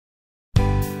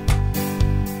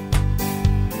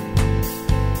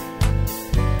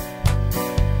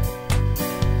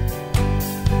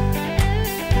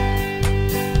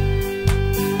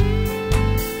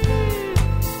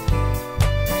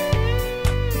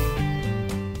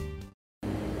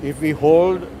if we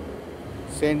hold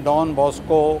Saint Don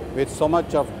Bosco with so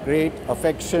much of great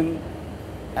affection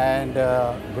and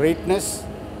greatness,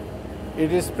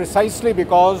 it is precisely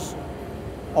because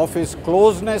of his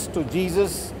closeness to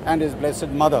Jesus and his Blessed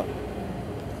Mother.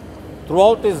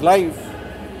 Throughout his life,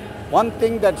 one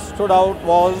thing that stood out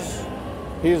was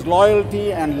his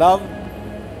loyalty and love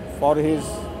for his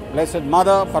Blessed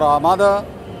Mother, for our Mother,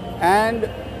 and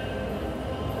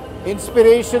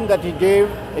inspiration that he gave,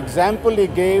 example he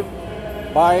gave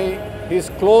by his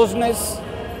closeness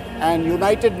and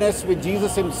unitedness with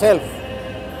Jesus himself.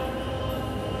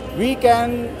 We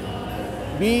can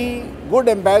be good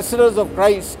ambassadors of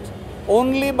Christ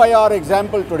only by our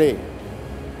example today.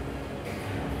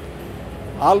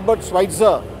 Albert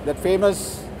Schweitzer, that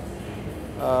famous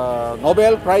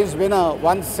Nobel Prize winner,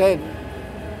 once said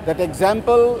that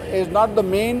example is not the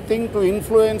main thing to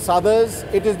influence others,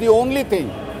 it is the only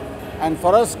thing. And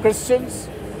for us Christians,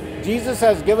 Jesus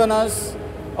has given us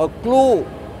a clue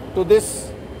to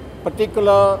this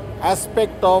particular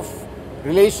aspect of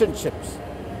relationships.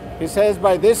 He says,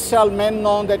 "By this shall men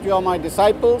know that you are my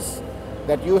disciples,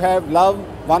 that you have love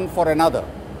one for another."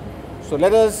 So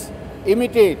let us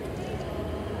imitate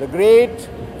the great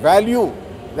value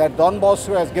that Don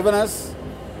Bosco has given us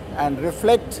and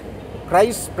reflect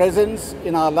Christ's presence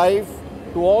in our life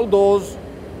to all those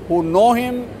who know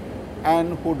him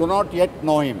and who do not yet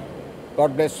know him.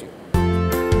 God bless you.